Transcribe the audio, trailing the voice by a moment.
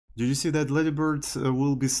Did you see that Ladybird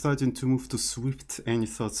will be starting to move to Swift? Any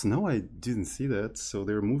thoughts? No, I didn't see that. So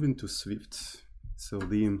they're moving to Swift. So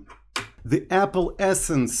the Apple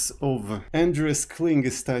essence of Andreas Kling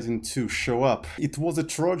is starting to show up. It was a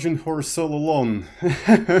Trojan horse all along.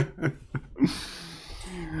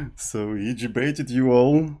 So he debated you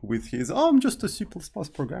all with his, oh, I'm just a C++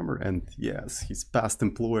 programmer. And yes, his past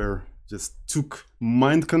employer just took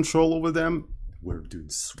mind control over them. We're doing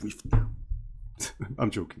Swift now. I'm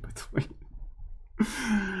joking, by the way.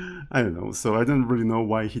 I don't know, so I don't really know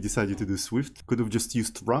why he decided to do Swift. Could have just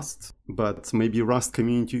used Rust, but maybe Rust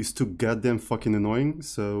community is too goddamn fucking annoying,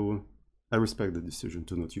 so I respect the decision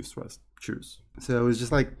to not use Rust. Cheers. So it's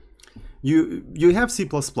just like, you have C++,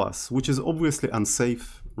 which is obviously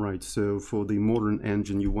unsafe, right? So for the modern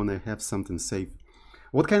engine, you want to have something safe.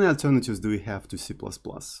 What kind of alternatives do we have to C++,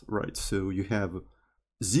 right? So you have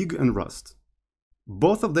Zig and Rust.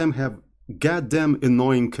 Both of them have goddamn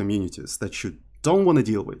annoying communities that you don't want to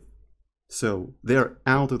deal with. So they're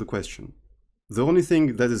out of the question. The only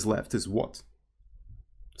thing that is left is what?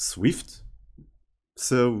 Swift?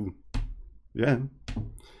 So, yeah.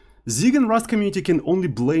 Zig and Rust community can only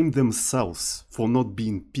blame themselves for not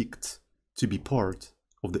being picked to be part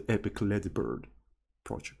of the epic Ladybird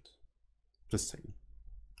project. Just saying.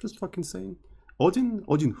 Just fucking saying. Odin?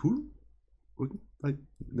 Odin who? Odin? I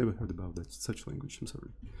never heard about that such language, I'm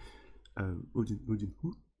sorry. Odin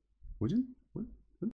who? Odin? What?